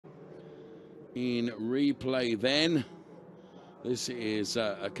in replay then. This is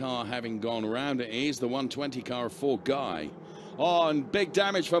a car having gone around. It is the 120 car of 4 Guy. Oh, and big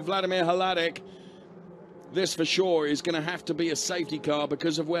damage for Vladimir Hladik. This for sure is going to have to be a safety car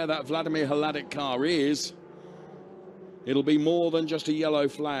because of where that Vladimir Hladik car is. It'll be more than just a yellow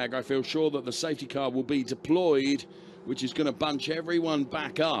flag. I feel sure that the safety car will be deployed, which is going to bunch everyone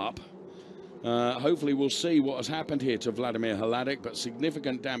back up. Hopefully we'll see what has happened here to Vladimir Hladik, but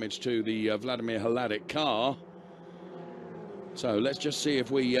significant damage to the Vladimir Hladik car. So let's just see if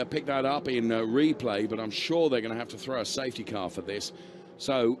we pick that up in replay, but I'm sure they're going to have to throw a safety car for this.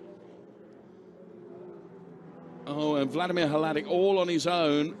 So, oh, and Vladimir Hladik all on his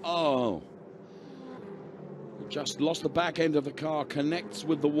own. Oh, just lost the back end of the car, connects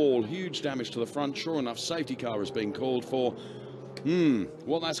with the wall. Huge damage to the front. Sure enough, safety car is being called for.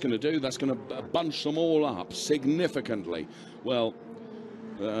 What that's going to do, that's going to bunch them all up significantly. Well,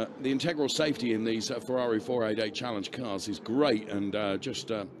 the integral safety in these Ferrari 488 Challenge cars is great, and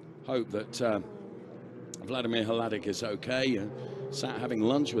just hope that Vladimir Hladik is okay. Sat having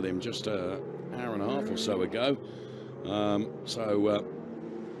lunch with him just an hour and a half or so ago.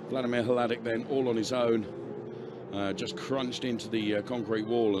 Vladimir Hladik then all on his own, just crunched into the concrete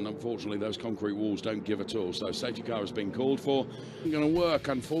wall, and unfortunately those concrete walls don't give at all. So safety car has been called for. It's going to work,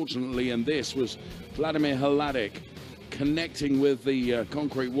 unfortunately, and this was Vladimir Hladik connecting with the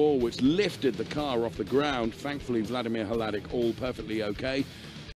concrete wall, which lifted the car off the ground. Thankfully, Vladimir Hladik all perfectly okay.